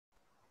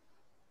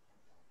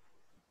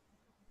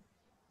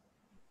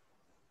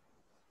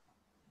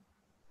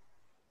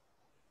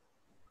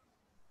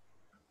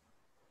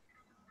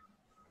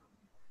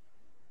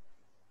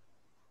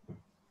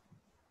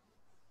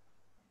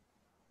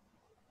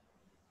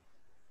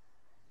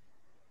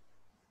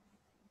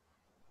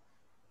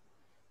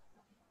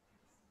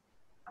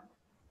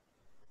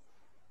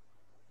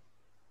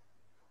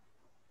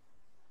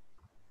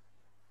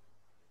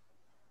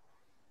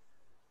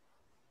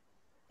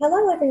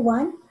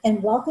everyone,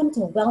 and welcome to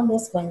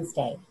Wellness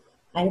Wednesday.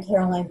 I'm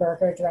Caroline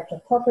Berger, Director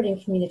of Corporate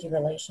and Community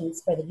Relations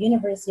for the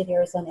University of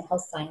Arizona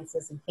Health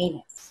Sciences in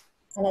Phoenix.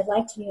 And I'd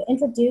like to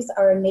introduce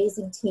our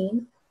amazing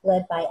team,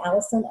 led by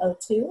Allison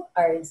O2,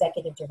 our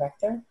Executive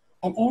Director,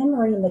 and Anne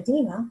Marie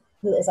Medina,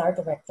 who is our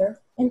Director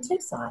in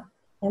Tucson.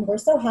 And we're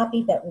so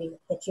happy that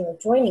you are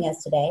joining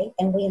us today,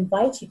 and we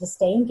invite you to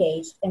stay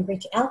engaged and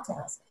reach out to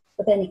us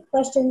with any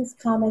questions,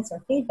 comments,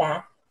 or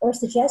feedback, or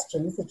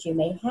suggestions that you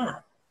may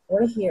have.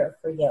 We're here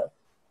for you.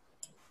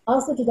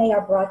 Also today,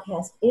 our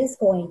broadcast is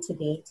going to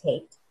be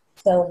taped,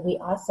 so we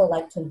also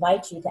like to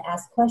invite you to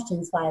ask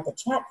questions via the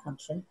chat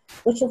function,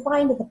 which you'll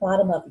find at the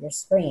bottom of your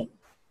screen.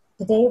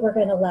 Today, we're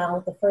going to allow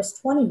the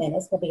first 20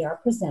 minutes will be our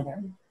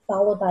presenter,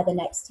 followed by the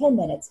next 10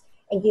 minutes,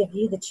 and give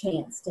you the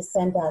chance to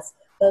send us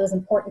those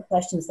important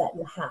questions that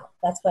you have.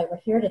 That's why we're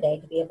here today,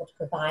 to be able to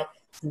provide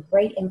some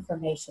great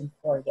information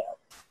for you.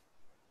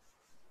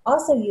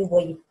 Also, you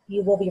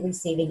will be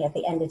receiving at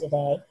the end of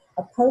today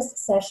a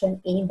post-session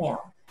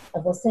email,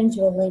 and we'll send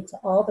you a link to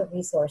all the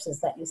resources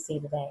that you see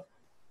today.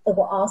 It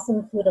will also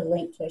include a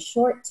link to a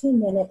short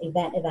 2-minute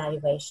event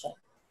evaluation.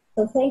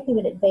 So thank you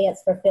in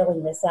advance for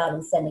filling this out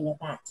and sending it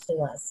back to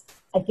us.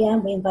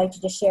 Again, we invite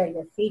you to share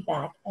your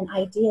feedback and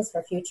ideas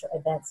for future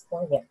events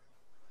for you.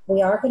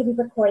 We are going to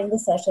be recording the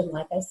session,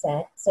 like I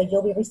said, so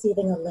you'll be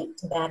receiving a link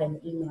to that in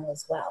the email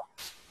as well.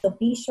 So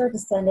be sure to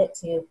send it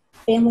to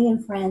family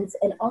and friends,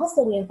 and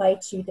also we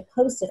invite you to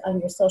post it on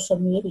your social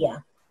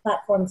media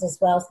platforms as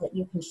well, so that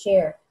you can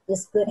share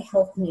this good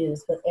health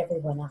news with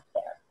everyone out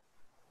there.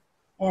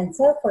 And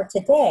so for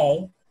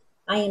today,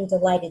 I am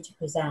delighted to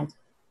present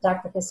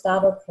Dr.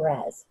 Gustavo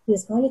Perez, who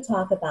is going to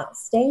talk about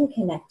staying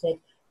connected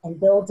and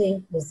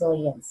building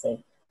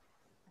resiliency.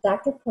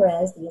 Dr.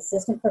 Perez, the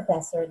assistant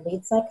professor,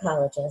 lead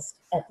psychologist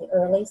at the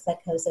Early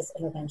Psychosis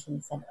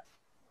Intervention Center.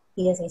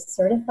 He is a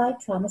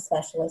certified trauma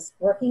specialist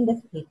working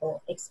with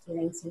people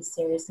experiencing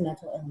serious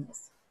mental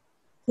illness.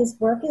 His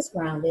work is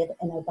grounded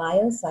in a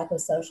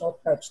biopsychosocial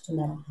approach to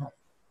mental health.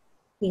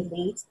 He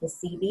leads the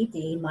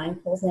CBD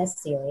Mindfulness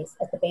series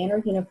at the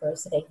Banner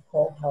University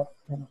Whole Health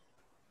Clinic.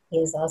 He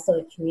is also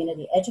a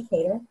community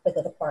educator for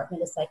the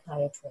Department of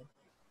Psychiatry,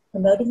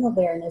 promoting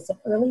awareness of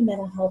early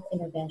mental health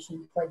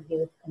intervention for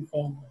youth and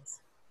families.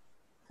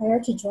 Prior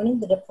to joining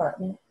the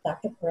department,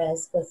 Dr.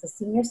 Perez was a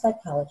senior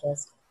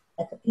psychologist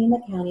at the Pima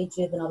County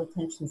Juvenile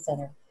Detention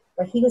Center,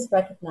 where he was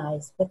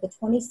recognized with the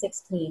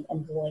 2016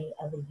 Employee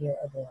of the Year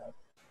Award.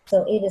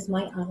 So it is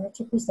my honor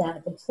to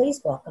present, and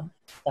please welcome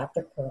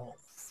Dr.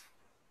 Perez.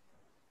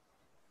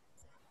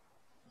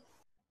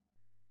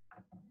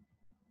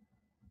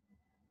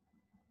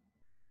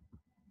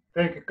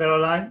 Thank you,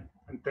 Caroline,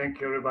 and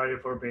thank you everybody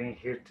for being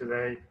here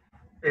today.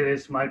 It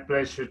is my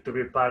pleasure to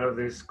be part of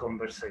this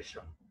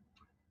conversation.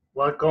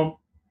 Welcome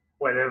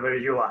wherever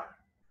you are.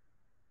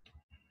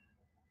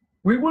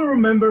 We will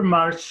remember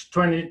March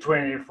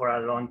 2020 for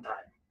a long time.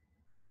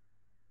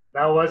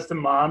 That was the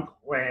month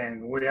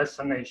when we as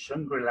a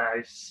nation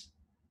realized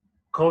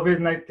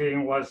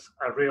COVID-19 was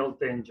a real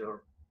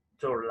danger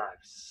to our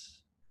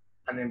lives,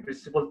 an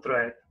invisible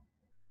threat,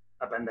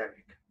 a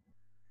pandemic.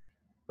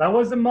 That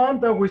was the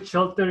month that we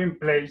sheltered in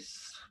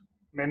place.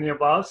 Many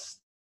of us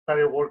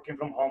started working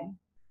from home.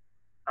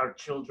 Our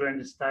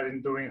children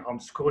started doing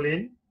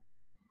homeschooling,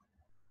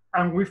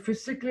 and we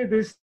physically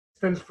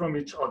distanced from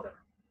each other.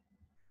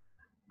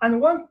 And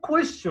one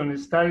question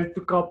started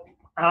to come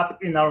up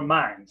in our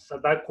minds. So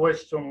that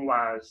question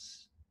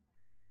was,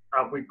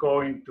 are we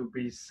going to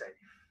be safe?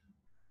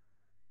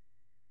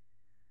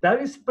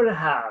 That is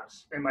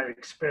perhaps, in my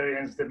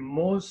experience,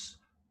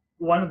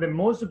 one of the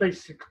most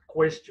basic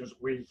questions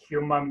we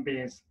human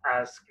beings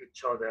ask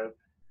each other,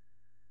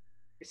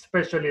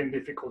 especially in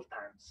difficult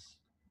times.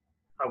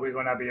 Are we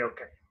gonna be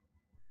okay?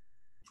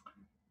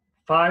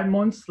 5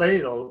 months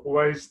later,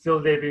 we're still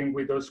living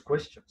with those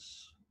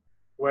questions.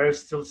 We're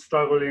still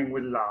struggling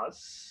with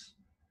loss,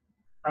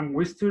 and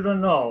we still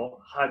don't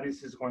know how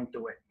this is going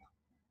to end.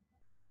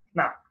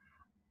 Now,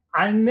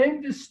 I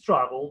name this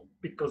struggle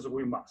because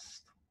we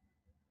must.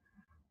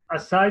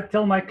 As I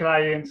tell my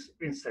clients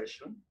in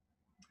session,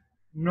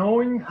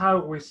 knowing how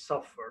we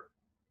suffer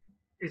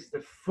is the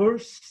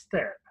first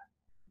step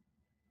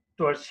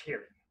towards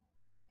healing.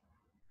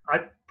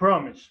 I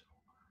promise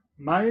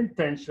you, my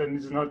intention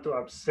is not to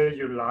upset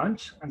your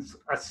lunch and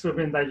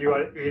assuming that you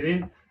are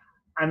eating,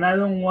 and I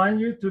don't want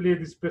you to leave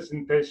this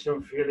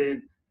presentation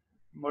feeling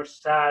more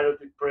sad or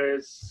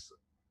depressed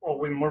or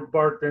with more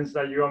burdens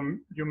that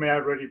you may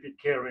already be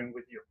carrying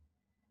with you.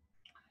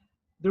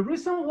 The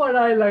reason why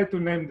I like to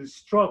name this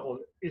struggle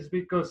is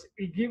because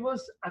it gives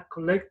us a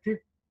collective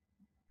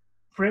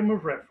frame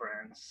of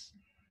reference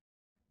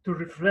to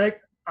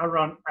reflect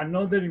around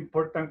another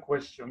important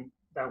question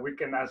that we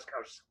can ask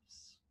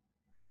ourselves.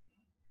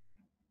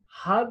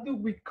 How do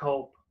we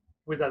cope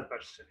with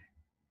adversity?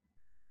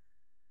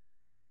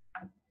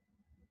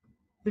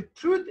 The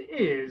truth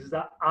is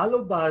that all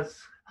of us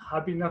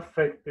have been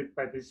affected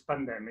by this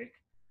pandemic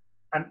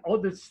and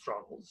other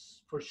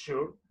struggles, for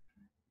sure,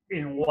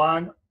 in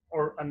one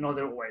or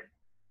another way.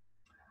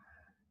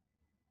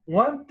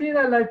 One thing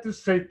I like to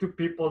say to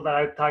people that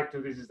I talk to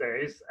these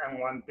days, and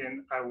one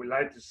thing I would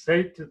like to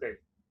say today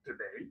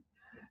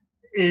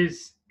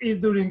is if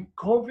during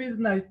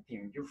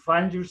COVID-19 you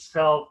find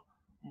yourself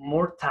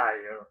more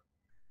tired,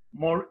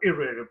 more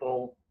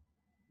irritable,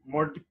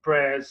 more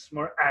depressed,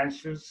 more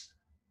anxious,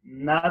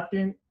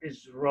 nothing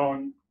is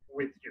wrong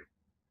with you.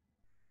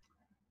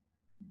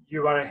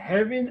 You are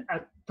having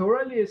a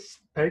totally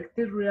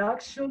expected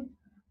reaction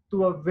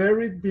to a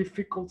very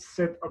difficult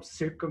set of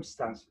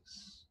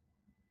circumstances.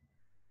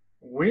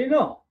 We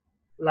know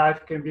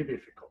life can be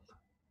difficult.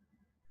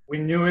 We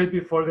knew it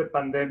before the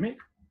pandemic.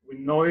 We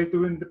know it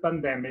during the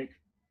pandemic.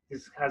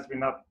 This has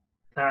been a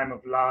time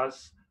of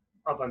loss,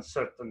 of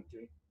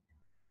uncertainty.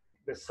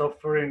 The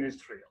suffering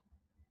is real.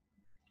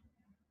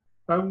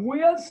 But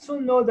we also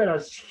know that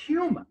as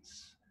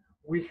humans,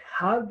 we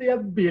have the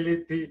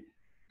ability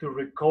to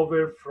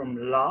recover from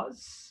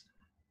loss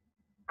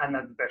and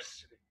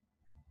adversity,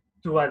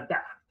 to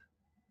adapt,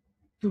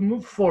 to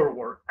move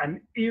forward, and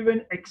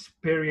even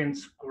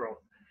experience growth.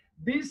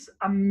 This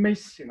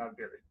amazing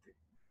ability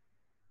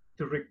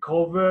to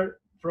recover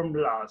from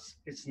loss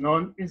is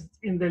known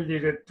in the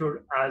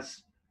literature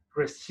as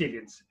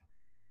resiliency.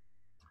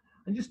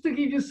 And just to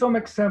give you some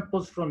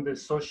examples from the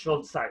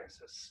social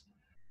sciences,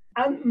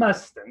 Anne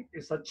Maston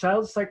is a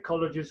child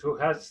psychologist who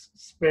has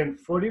spent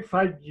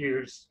 45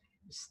 years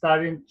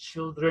studying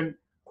children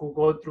who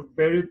go through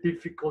very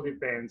difficult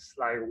events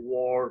like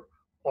war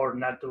or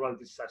natural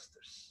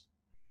disasters.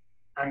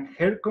 And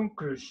her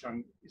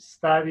conclusion,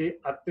 study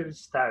after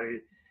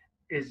study,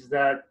 is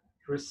that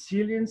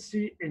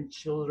resiliency in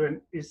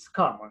children is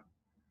common,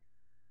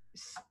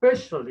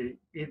 especially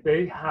if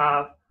they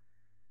have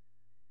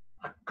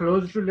a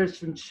close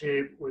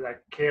relationship with a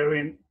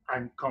caring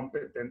and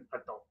competent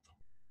adult.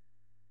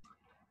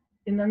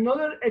 In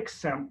another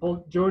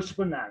example, George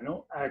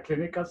Bonanno, a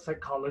clinical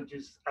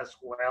psychologist as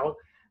well,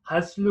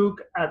 has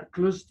looked at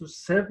close to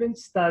 7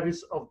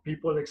 studies of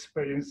people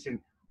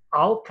experiencing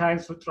all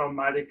kinds of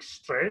traumatic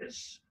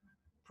stress,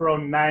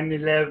 from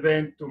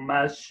 9/11 to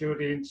mass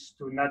shootings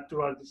to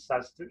natural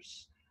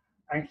disasters.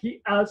 And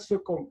he also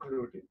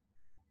concluded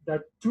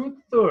that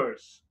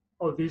 2/3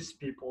 of these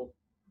people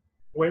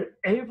were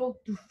able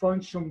to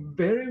function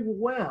very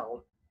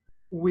well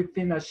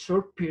within a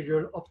short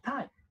period of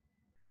time.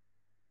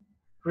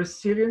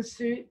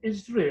 Resiliency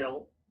is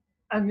real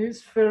and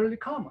is fairly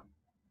common.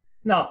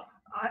 Now,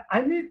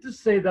 I need to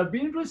say that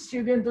being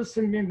resilient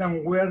doesn't mean that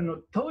we're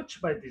not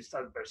touched by this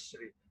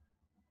adversity.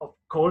 Of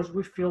course,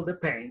 we feel the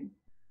pain,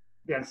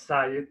 the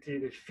anxiety,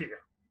 the fear.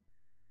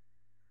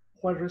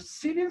 What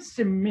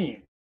resiliency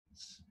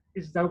means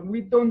is that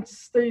we don't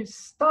stay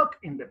stuck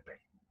in the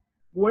pain.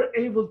 We're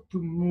able to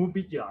move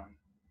beyond.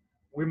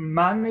 We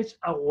manage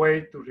a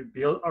way to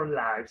rebuild our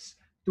lives,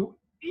 to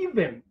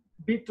even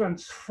be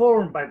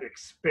transformed by the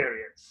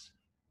experience.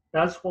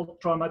 That's what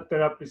trauma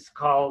therapists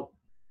call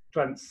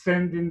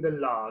transcending the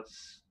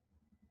loss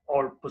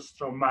or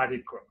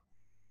post-traumatic growth.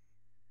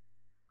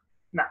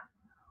 Now,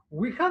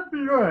 we have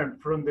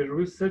learned from the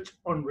research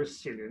on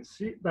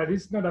resiliency that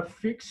it's not a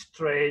fixed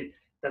trait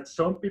that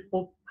some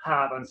people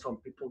have and some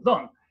people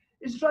don't.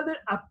 It's rather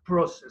a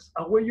process,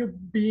 a way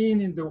of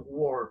being in the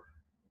world,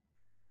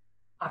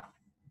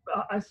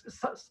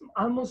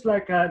 almost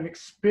like an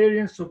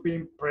experience of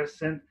being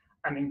present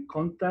and in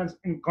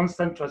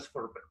constant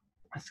transformation.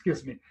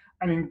 Excuse me,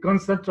 and in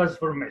constant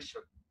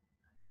transformation.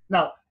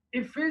 Now,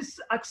 if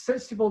it's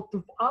accessible to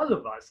all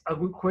of us, a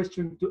good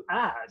question to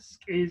ask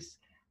is,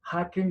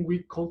 how can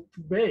we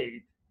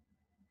cultivate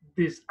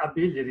this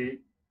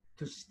ability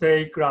to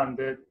stay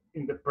grounded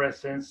in the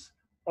presence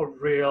of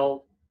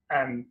real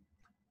and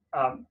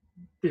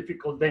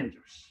difficult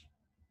dangers?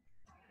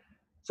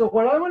 So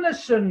what I want to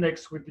share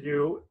next with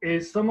you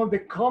is some of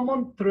the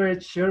common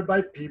threads shared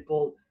by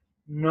people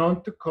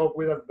known to cope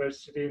with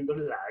adversity in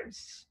their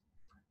lives.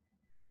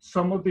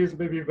 Some of these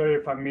may be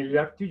very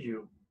familiar to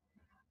you.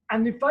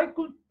 And if I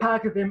could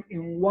pack them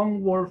in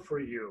one word for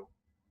you,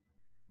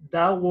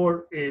 that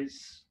word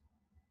is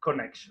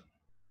connection.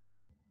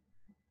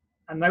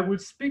 And I will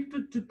speak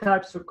to 2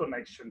 types of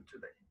connection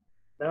today.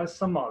 There are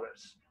some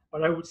others,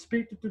 but I will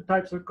speak to 2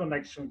 types of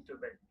connection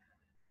today.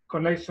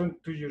 Connection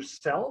to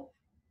yourself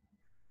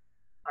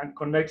and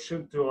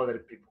connection to other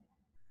people.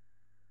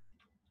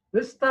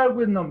 Let's start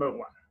with number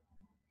 1,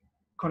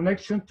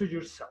 connection to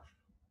yourself.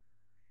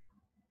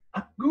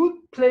 A good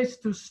place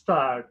to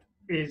start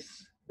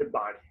is the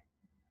body.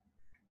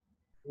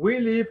 We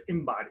live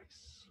in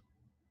bodies,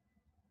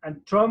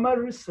 and trauma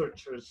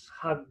researchers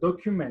have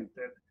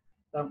documented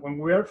that when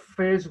we are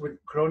faced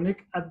with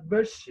chronic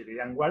adversity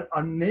and we're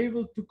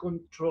unable to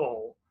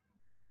control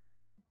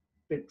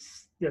the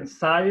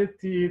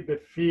anxiety, the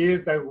fear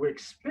that we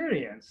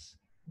experience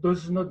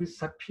does not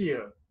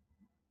disappear.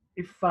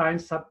 It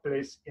finds a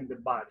place in the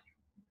body.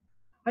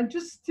 And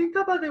just think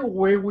about the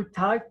way we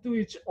talk to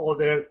each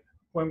other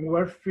when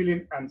we're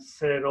feeling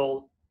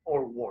unsettled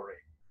or worried.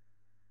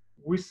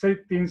 We say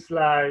things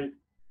like,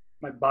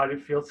 my body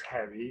feels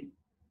heavy,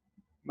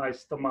 my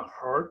stomach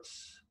hurts,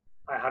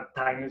 I have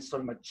tightness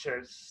on my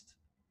chest,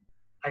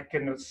 I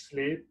cannot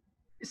sleep,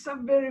 It's a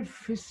very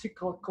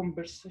physical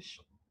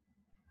conversation.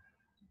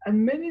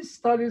 And many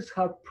studies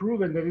have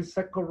proven there is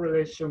a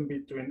correlation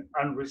between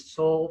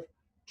unresolved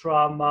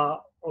trauma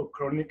or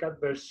chronic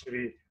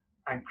adversity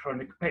and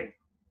chronic pain.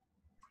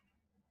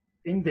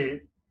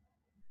 Indeed,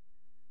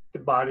 the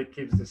body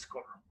keeps the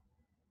score,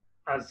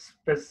 as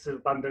Bessel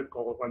van der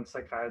Kolk, one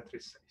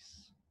psychiatrist,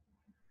 says.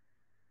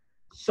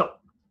 So,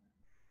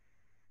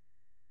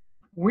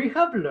 we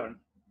have learned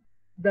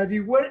that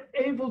if we're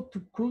able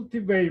to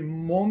cultivate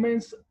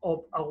moments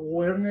of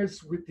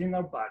awareness within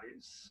our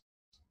bodies,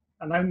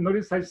 and I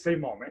notice I say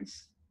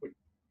moments,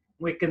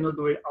 we cannot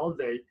do it all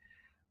day,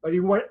 but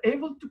if we're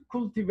able to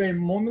cultivate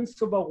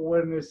moments of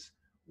awareness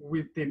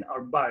within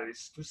our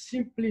bodies, to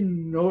simply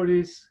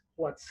notice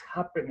what's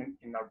happening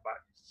in our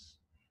bodies,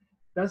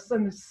 that's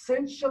an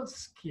essential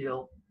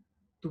skill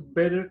to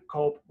better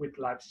cope with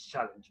life's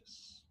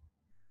challenges.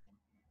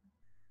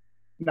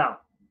 Now,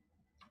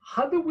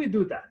 how do we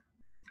do that?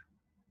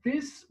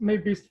 This may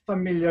be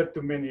familiar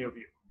to many of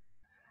you.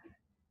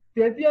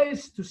 The idea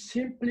is to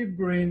simply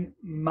bring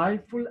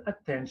mindful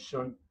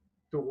attention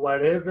to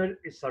whatever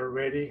is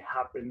already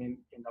happening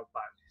in our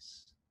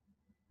bodies.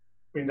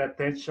 Bring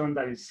attention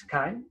that is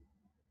kind,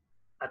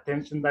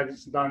 attention that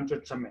is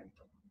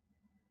non-judgmental.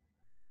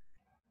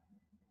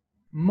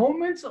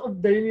 Moments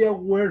of daily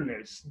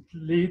awareness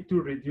lead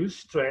to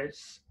reduced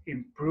stress,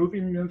 improve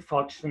immune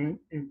functioning,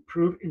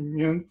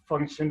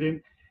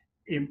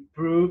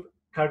 improve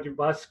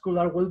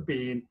cardiovascular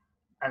well-being,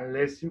 and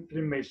less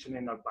inflammation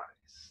in our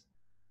bodies.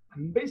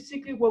 And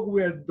basically what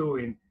we are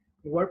doing,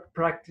 we're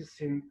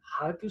practicing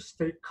how to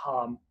stay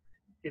calm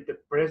in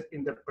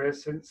the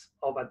presence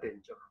of a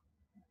danger.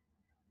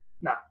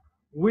 Now,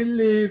 we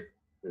live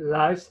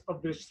lives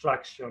of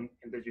distraction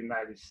in the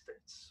United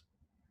States.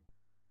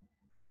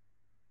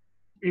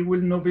 It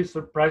will not be a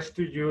surprise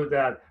to you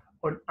that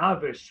on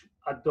average,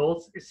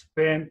 adults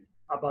spend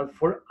about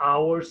 4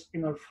 hours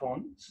in our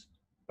phones,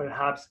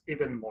 perhaps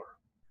even more.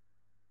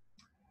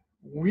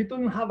 We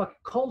don't have a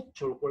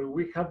culture where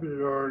we have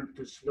learned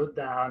to slow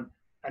down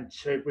and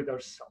check with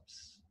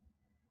ourselves.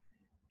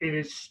 It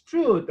is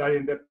true that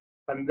in the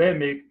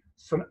pandemic,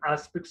 some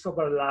aspects of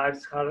our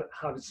lives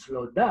have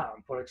slowed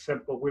down. For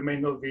example, we may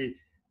not be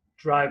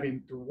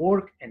driving to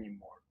work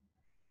anymore.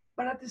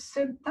 But at the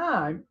same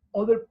time,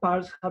 other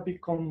parts have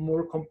become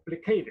more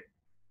complicated,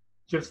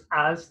 just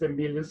as the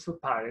millions of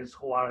parents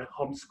who are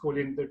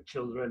homeschooling their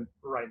children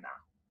right now.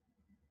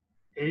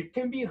 It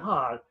can be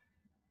hard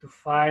to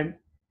find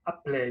a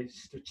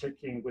place to check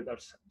in with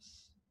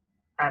ourselves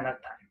and a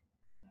time.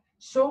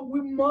 So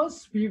we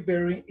must be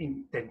very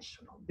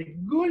intentional. The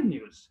good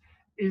news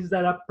is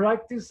that a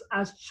practice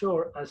as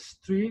short as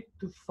 3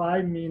 to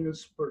 5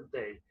 minutes per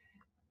day,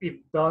 if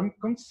done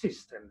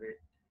consistently,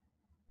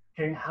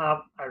 can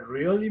have a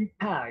real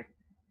impact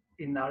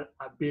in our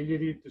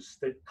ability to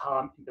stay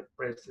calm in the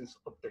presence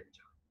of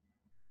danger.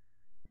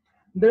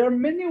 There are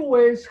many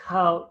ways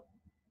how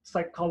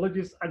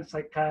psychologists and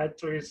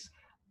psychiatrists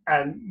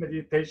and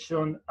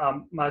meditation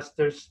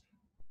masters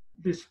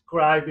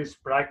describe this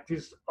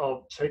practice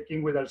of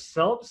checking with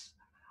ourselves.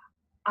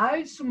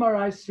 I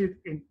summarize it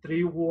in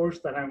 3 words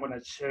that I'm going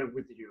to share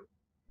with you: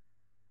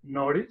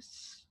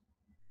 notice,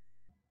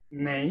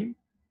 name,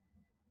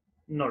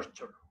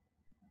 nurture.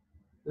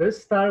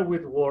 Let's start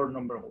with word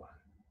number 1,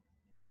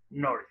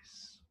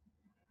 notice.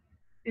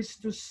 It's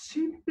to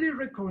simply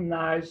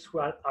recognize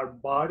what our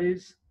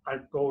bodies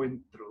are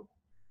going through,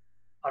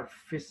 our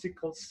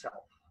physical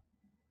self,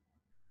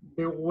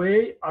 the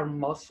way our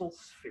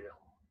muscles feel.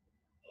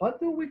 What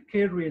do we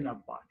carry in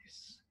our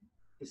bodies?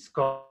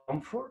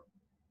 Discomfort,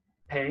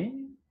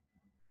 pain,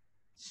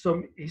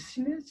 some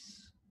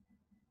easiness?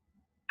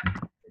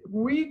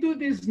 We do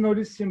this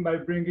noticing by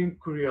bringing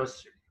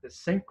curiosity, the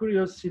same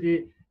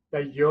curiosity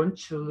that young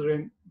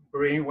children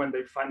bring when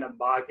they find a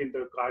bug in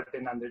their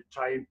garden and they're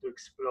trying to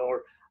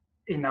explore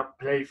in a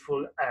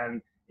playful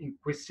and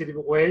inquisitive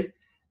way.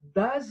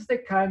 That's the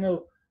kind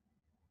of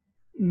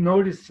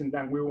noticing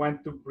that we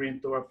want to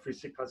bring to our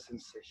physical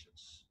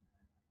sensations.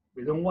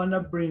 We don't want to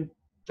bring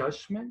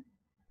judgment.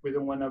 We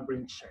don't want to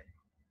bring shame.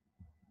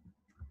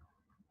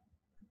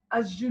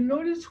 As you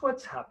notice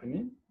what's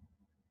happening,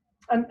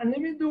 and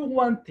let me do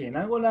one thing.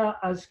 I'm going to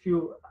ask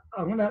you,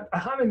 I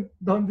haven't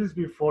done this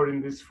before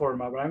in this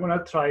format, but I'm going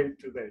to try it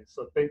today.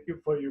 So thank you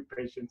for your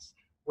patience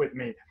with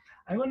me.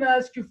 I'm going to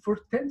ask you for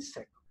 10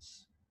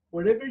 seconds,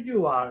 wherever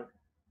you are,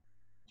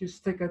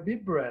 just take a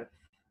deep breath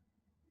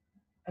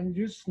and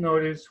just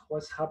notice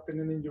what's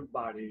happening in your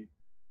body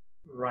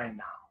right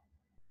now.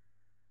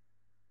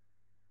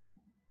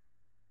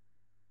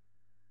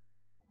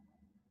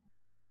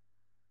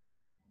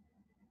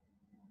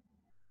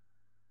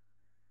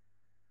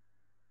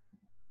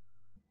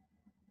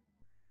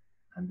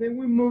 And then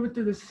we move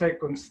to the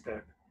second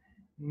step.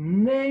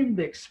 Name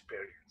the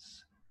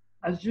experience.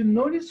 As you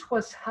notice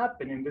what's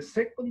happening, the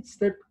second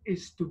step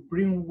is to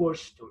bring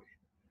words to it.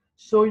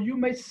 So you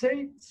may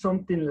say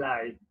something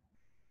like,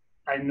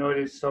 I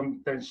notice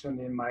some tension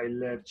in my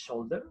left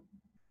shoulder.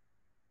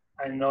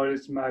 I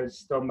notice my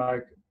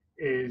stomach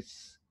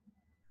is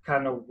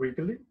kind of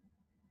wiggly.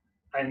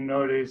 I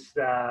notice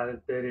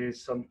that there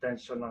is some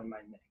tension on my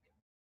neck.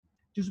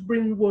 Just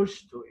bring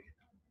words to it.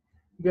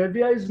 The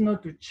idea is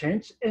not to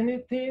change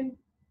anything,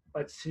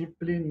 but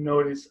simply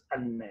notice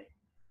and name.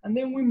 And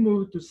then we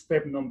move to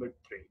step number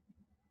 3,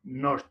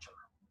 nurture.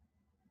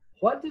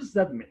 What does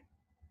that mean?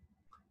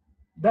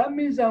 That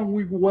means that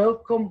we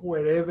welcome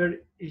wherever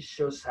it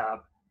shows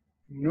up,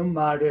 no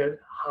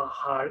matter how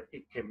hard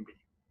it can be.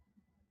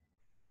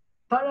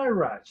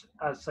 Perez,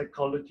 a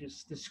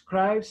psychologist,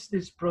 describes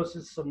this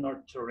process of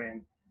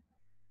nurturing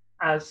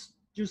as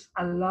just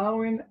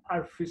allowing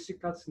our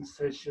physical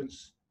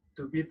sensations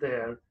to be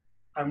there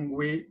and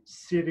we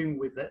sitting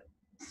with them.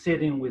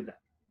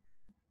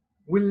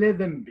 We let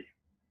them be.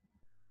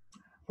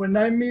 When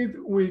I meet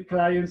with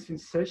clients in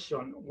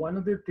session, one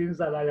of the things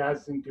that I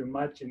ask them to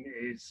imagine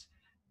is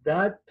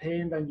that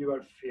pain that you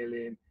are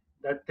feeling,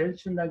 that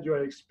tension that you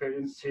are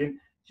experiencing,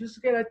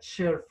 just get a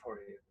chair for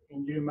it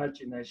in your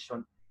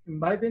imagination.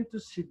 Invite them to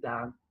sit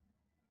down.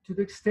 To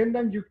the extent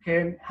that you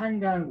can,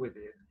 hang on with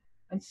it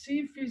and see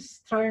if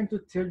it's trying to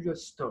tell you a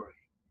story.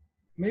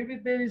 Maybe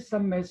there is a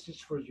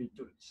message for you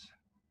to listen.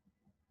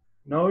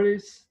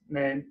 Notice,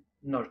 then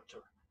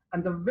nurture.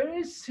 And a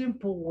very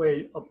simple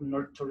way of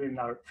nurturing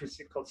our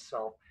physical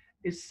self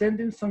is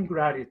sending some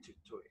gratitude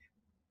to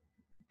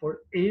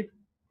it,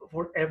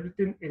 for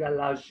everything it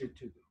allows you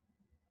to do.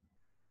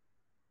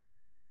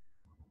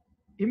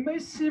 It may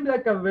seem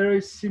like a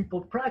very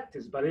simple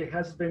practice, but it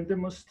has been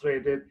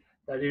demonstrated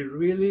that it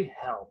really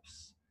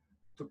helps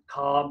to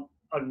calm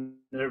our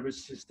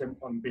nervous system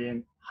from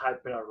being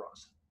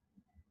hyperaroused.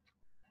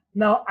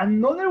 Now,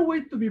 another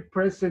way to be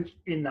present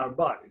in our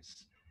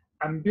bodies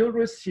and build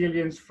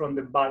resilience from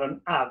the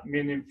bottom up,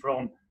 meaning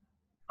from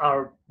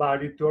our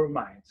body to our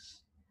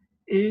minds,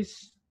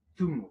 is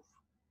to move.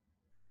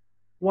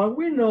 What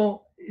we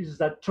know is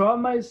that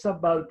trauma is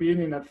about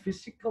being in a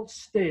physical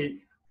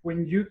state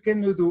when you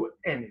cannot do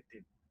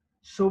anything.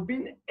 So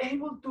being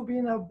able to be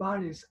in our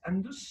bodies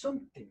and do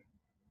something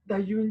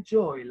that you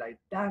enjoy, like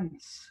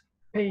dance,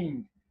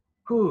 paint,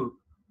 cook,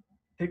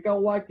 take a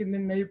walk in the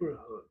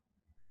neighborhood,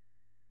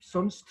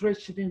 some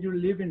stretching in your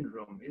living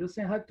room. It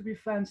doesn't have to be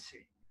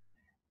fancy.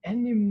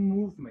 Any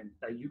movement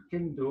that you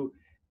can do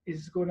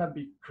is gonna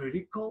be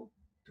critical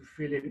to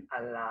feeling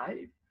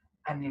alive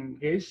and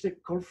engage the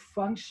core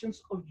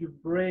functions of your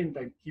brain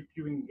that keep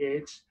you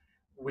engaged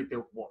with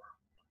the world.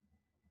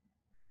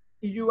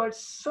 If you are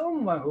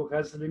someone who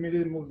has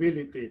limited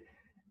mobility,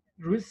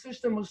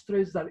 research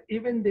demonstrates that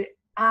even the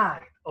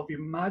act of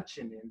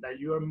imagining that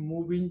you are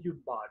moving your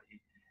body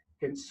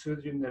can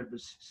soothe your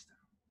nervous system.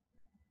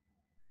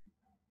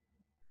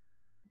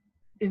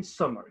 In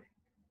summary,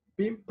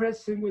 being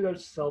present with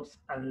ourselves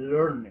and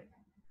learning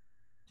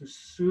to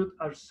soothe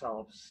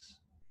ourselves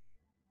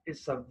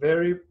is a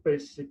very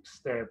basic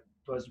step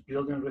towards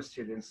building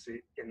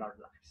resiliency in our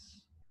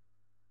lives.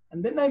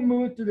 And then I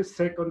move to the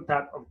second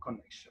type of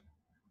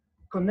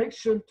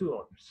connection to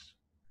others.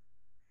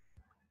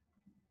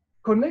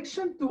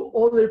 Connection to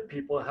other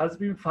people has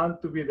been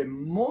found to be the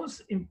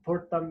most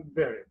important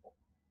variable,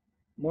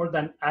 more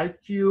than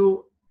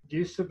IQ,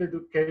 years of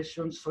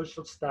education,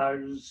 social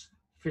status,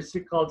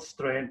 physical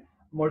strength,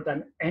 more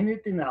than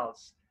anything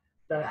else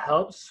that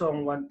helps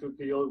someone to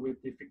deal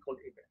with difficult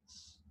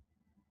events.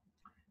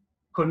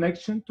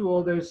 Connection to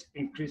others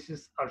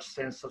increases our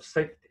sense of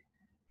safety.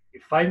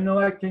 If I know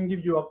I can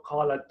give you a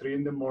call at 3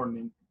 in the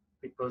morning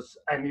because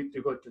I need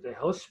to go to the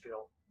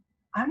hospital,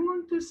 I'm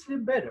going to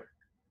sleep better.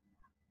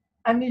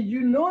 And if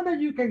you know that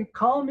you can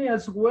call me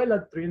as well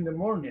at 3 in the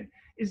morning,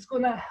 it's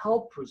going to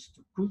help us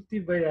to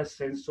cultivate a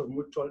sense of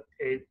mutual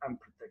aid and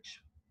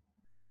protection.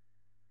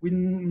 We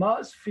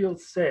must feel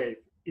safe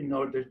in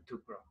order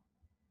to grow.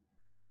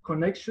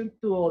 Connection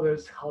to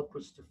others helps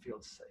us to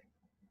feel safe.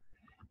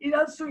 It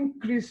also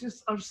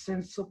increases our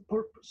sense of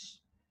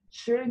purpose.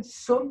 Sharing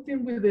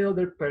something with the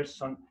other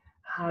person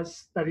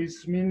that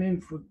is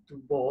meaningful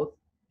to both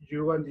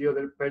you and the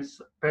other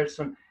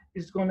person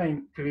is going to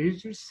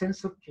increase your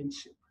sense of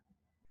kinship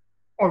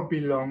or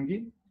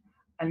belonging,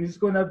 and it's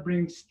going to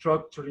bring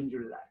structure in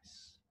your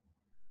lives.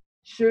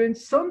 Sharing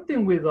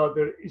something with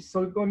others is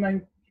also going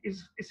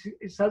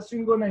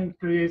to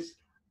increase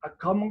a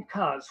common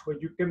cause where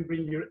you can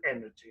bring your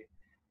energy.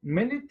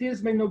 Many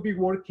things may not be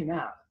working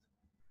out.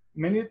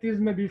 Many things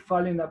may be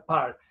falling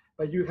apart,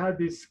 but you have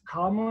this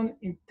common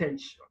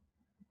intention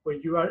where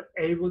you are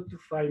able to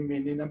find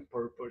meaning and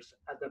purpose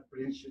that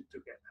brings you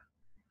together.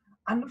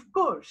 And of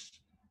course,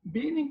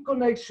 being in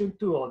connection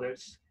to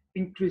others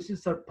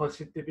increases our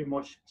positive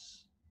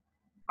emotions.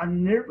 Our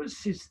nervous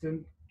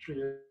system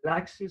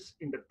relaxes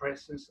in the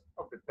presence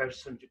of the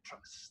person you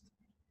trust.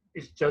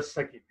 It's just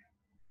a given.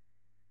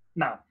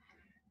 Now,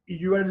 if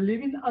you are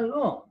living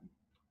alone,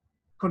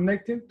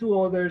 connecting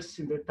to others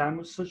in the time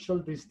of social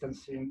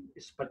distancing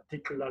is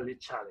particularly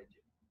challenging.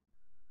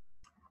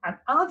 And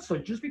also,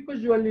 just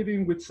because you are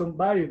living with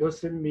somebody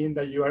doesn't mean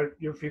that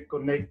you feel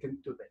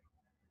connected to them.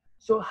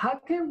 So how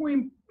can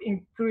we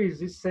increase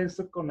this sense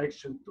of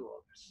connection to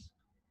others?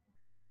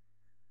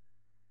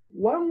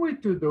 One way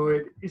to do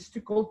it is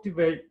to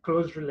cultivate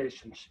close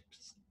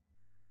relationships.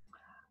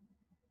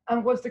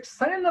 And what's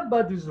exciting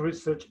about this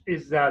research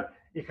is that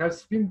it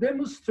has been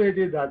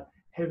demonstrated that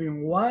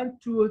having 1,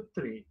 2, or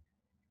 3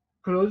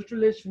 close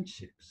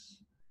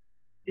relationships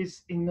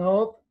is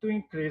enough to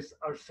increase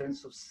our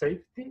sense of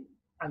safety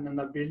and an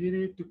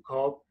ability to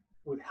cope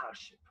with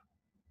hardship.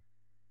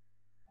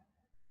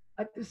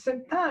 At the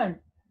same time,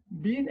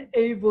 being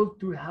able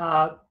to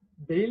have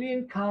daily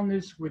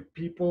encounters with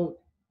people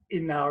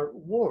in our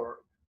work,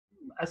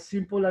 as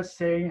simple as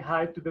saying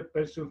hi to the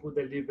person who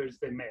delivers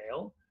the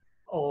mail,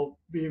 or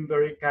being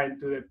very kind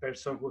to the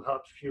person who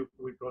helps you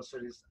with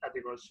groceries at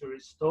the grocery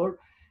store,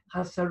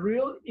 has a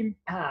real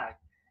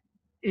impact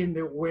in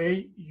the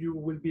way you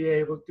will be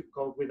able to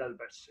cope with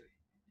adversity.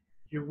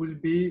 You will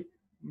be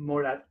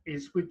more at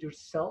ease with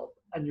yourself,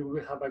 and you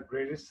will have a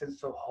greater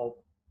sense of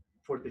hope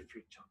for the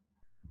future.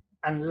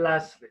 And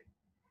lastly,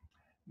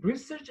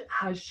 research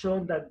has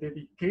shown that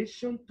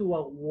dedication to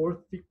a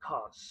worthy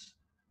cause,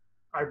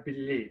 I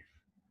believe,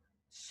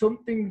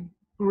 something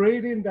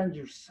greater than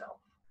yourself,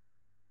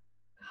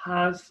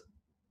 has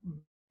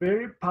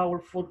very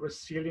powerful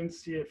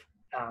resiliency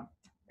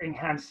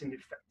enhancing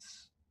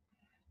effects.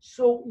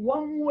 So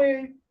one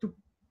way to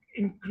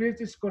increase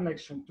this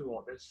connection to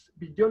others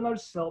beyond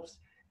ourselves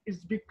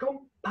is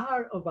become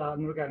part of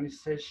an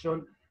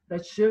organization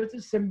that shares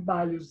the same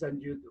values that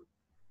you do.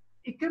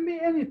 It can be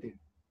anything: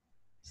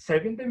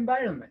 saving the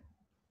environment,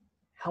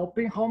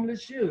 helping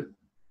homeless youth,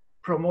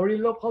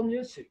 promoting local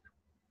music,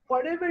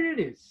 whatever it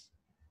is.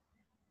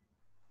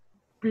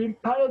 Being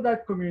part of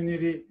that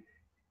community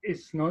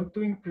is known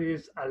to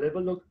increase a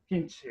level of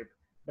kinship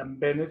that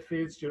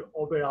benefits your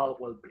overall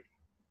well-being.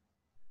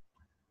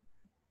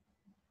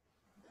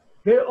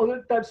 There are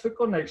other types of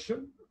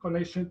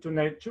connection to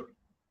nature,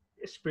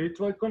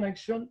 spiritual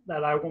connection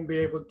that I won't be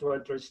able to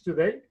address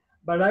today,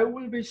 but I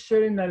will be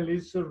sharing a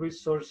list of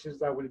resources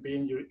that will be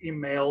in your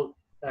email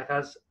that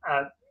has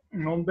a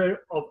number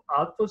of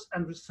authors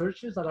and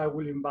researchers that I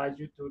will invite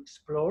you to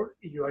explore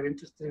if you are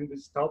interested in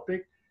this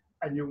topic,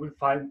 and you will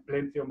find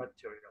plenty of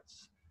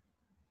materials.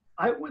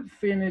 I will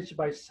finish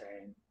by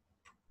saying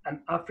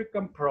an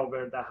African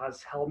proverb that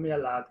has helped me a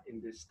lot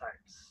in these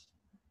times.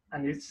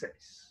 And it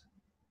says,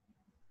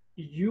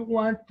 if you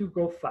want to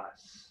go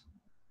fast,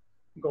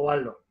 go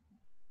alone.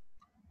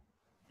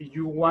 If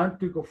you want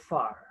to go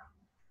far,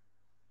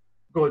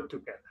 go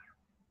together.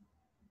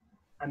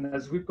 And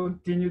as we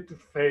continue to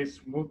face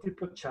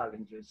multiple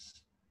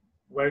challenges,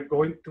 we're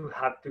going to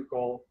have to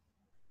go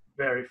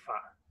very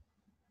far.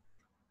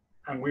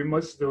 And we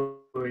must do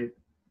it,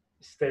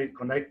 stay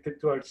connected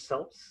to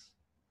ourselves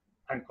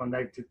and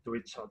connected to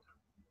each other.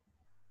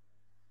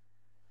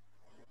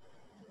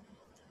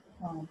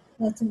 Oh,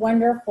 that's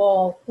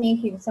wonderful.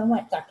 Thank you so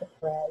much, Dr.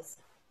 Perez.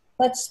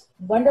 Such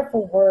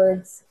wonderful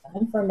words,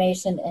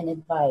 information, and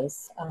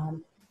advice.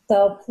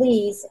 So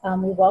please,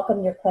 we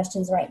welcome your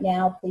questions right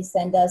now. Please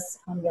send us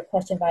your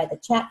question via the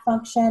chat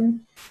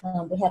function.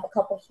 We have a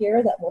couple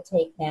here that we'll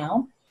take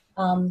now.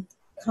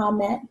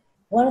 Comment,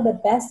 one of the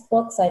best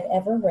books I've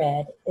ever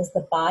read is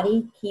The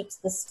Body Keeps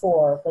the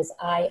Score, was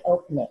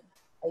eye-opening.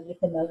 Are you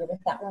familiar with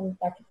that one,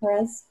 Dr.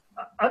 Perez?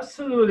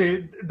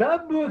 Absolutely.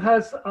 That book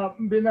has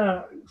been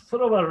a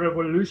sort of a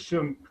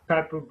revolution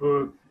type of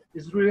book.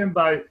 It's written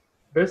by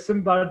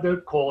Bessem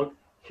Barder-Cole.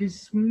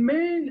 His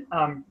main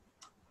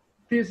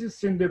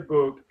thesis in the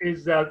book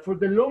is that for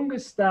the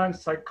longest time,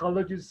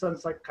 psychologists and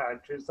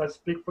psychiatrists, I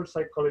speak for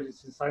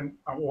psychologists since I'm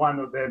one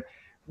of them,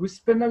 we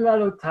spend a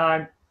lot of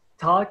time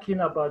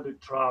talking about the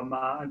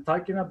trauma and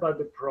talking about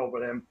the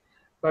problem,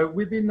 but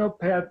we did not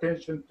pay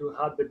attention to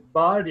how the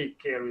body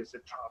carries the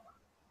trauma.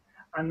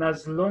 And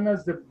as long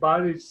as the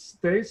body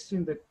stays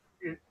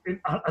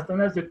as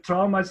long as the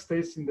trauma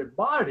stays in the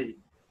body,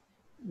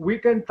 we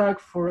can talk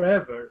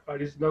forever,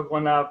 but it's not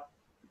gonna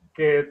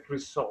get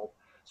resolved.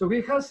 So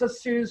he has a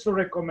series of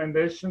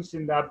recommendations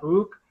in that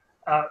book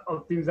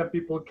of things that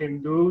people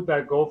can do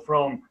that go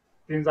from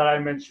things that I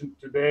mentioned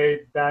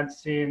today: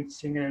 dancing,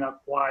 singing in a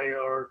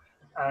choir,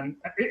 and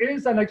it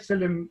is an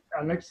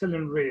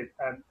excellent read,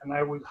 and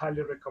I would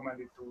highly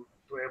recommend it to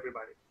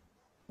everybody.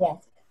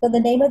 Yes. So the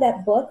name of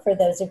that book, for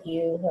those of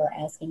you who are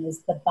asking,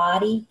 is The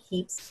Body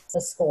Keeps the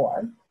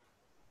Score.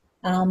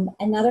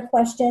 Another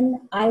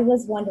question, I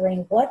was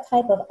wondering what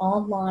type of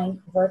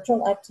online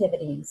virtual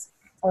activities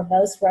are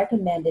most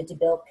recommended to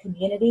build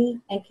community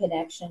and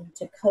connection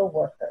to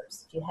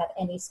coworkers? Do you have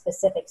any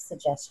specific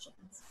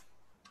suggestions?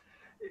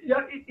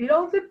 Yeah, it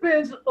all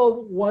depends on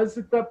what's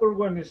the type of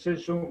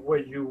organization where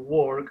you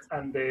work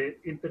and the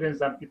interests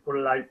that people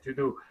like to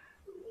do.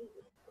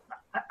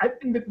 I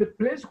think that the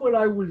place where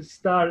I will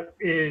start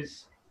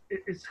is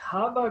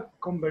have a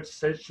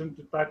conversation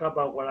to talk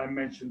about what I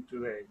mentioned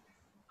today.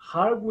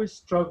 How are we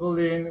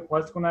struggling?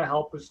 What's going to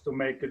help us to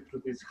make it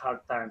through these hard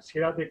times?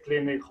 Here at the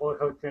clinic, Whole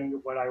Health Clinic,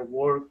 where I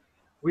work,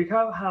 we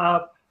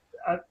have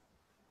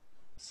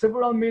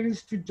several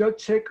meetings to just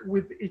check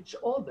with each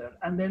other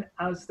and then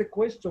ask the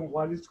question,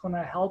 what is going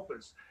to help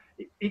us?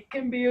 It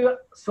can be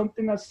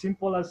something as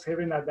simple as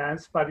having a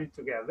dance party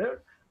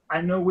together. I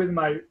know with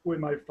my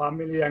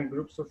family and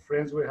groups of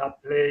friends, we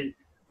have played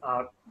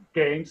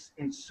games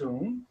in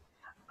Zoom.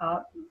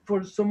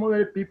 For some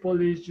other people,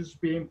 it's just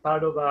being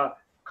part of a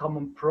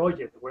common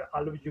project where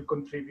all of you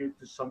contribute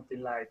to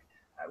something like,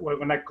 we're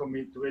going to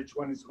commit to each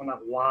one is going to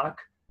walk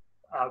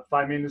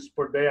 5 minutes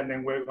per day, and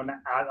then we're going to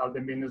add all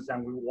the minutes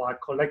and we walk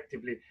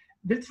collectively.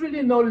 There's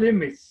really no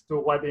limits to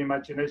what the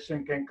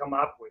imagination can come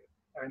up with.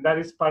 And that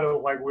is part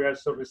of why we are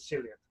so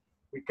resilient.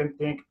 We can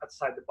think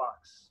outside the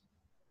box.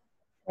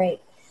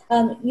 Great.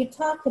 You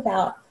talked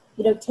about,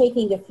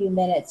 taking a few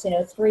minutes,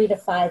 3 to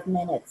 5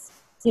 minutes,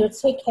 to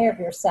take care of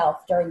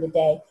yourself during the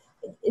day.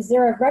 Is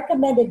there a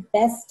recommended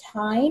best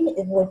time?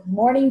 Would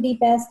morning be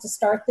best to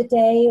start the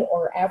day,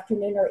 or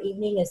afternoon or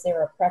evening? Is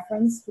there a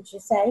preference, would you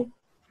say?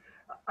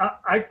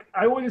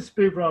 I will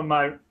speak from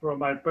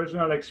my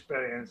personal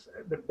experience.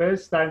 The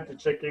best time to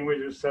check in with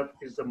yourself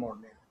is the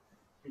morning,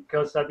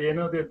 because at the end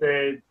of the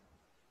day,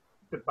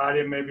 the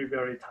body may be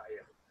very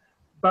tired.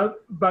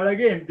 But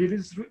again,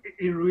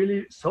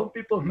 some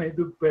people may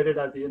do better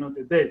at the end of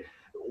the day.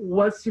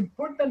 What's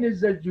important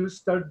is that you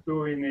start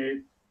doing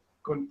it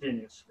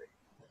continuously,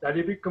 that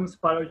it becomes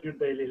part of your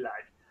daily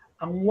life.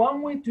 And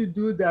one way to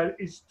do that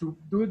is to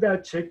do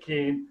that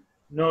check-in,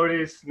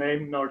 notice,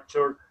 name,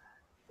 nurture,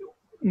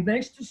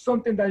 next to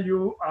something that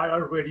you are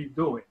already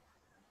doing.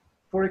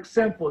 For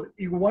example,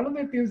 if one of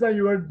the things that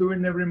you are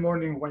doing every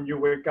morning when you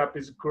wake up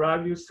is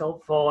grab your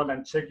cell phone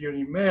and check your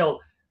email,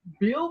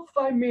 build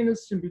 5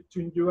 minutes in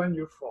between you and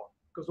your phone.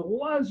 Because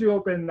once you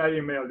open that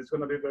email, it's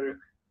going to be very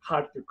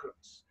hard to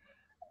close.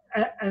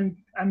 And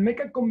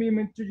make a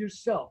commitment to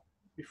yourself.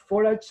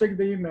 Before I check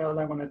the email,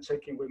 I'm going to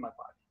check in with my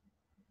body.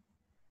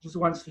 Just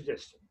one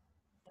suggestion.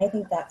 I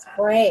think that's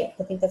great.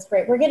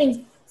 We're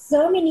getting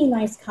so many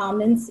nice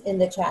comments in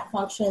the chat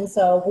function,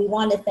 so we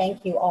want to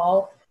thank you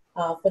all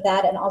for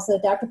that. And also,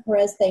 Dr.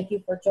 Perez, thank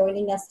you for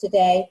joining us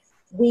today.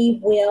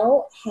 We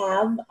will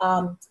have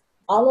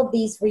all of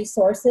these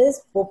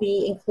resources will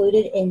be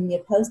included in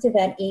the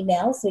post-event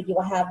email, so you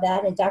will have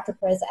that. And Dr.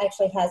 Perez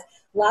actually has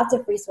lots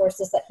of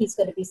resources that he's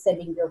going to be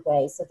sending your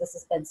way, so this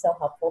has been so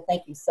helpful.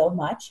 Thank you so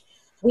much.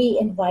 We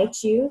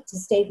invite you to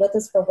stay with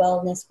us for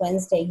Wellness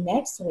Wednesday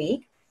next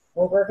week,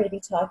 where we're going to be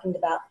talking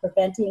about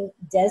preventing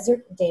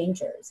desert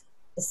dangers,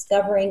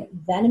 discovering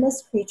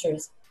venomous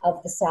creatures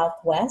of the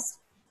Southwest,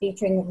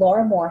 featuring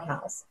Laura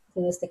Morehouse,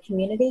 who is the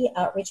Community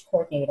Outreach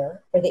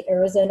Coordinator for the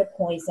Arizona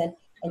Poison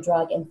and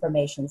Drug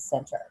Information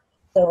Center.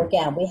 So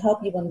again, we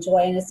hope you will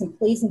enjoy this, and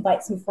please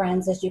invite some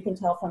friends. As you can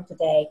tell from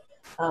today,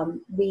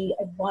 we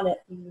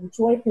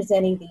enjoy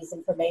presenting these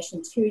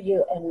information to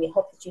you, and we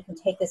hope that you can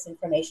take this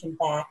information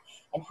back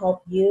and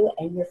help you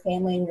and your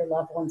family and your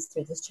loved ones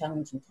through these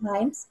challenging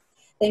times.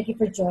 Thank you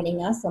for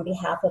joining us on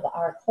behalf of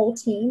our whole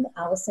team,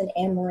 Allison,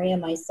 Anne Marie,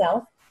 and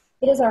myself.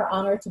 It is our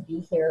honor to be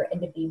here and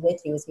to be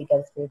with you as we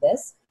go through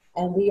this.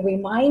 And we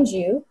remind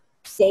you,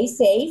 stay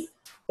safe,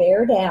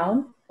 bear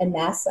down, and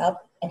mask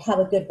up, and have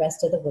a good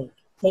rest of the week.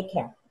 Take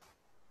care.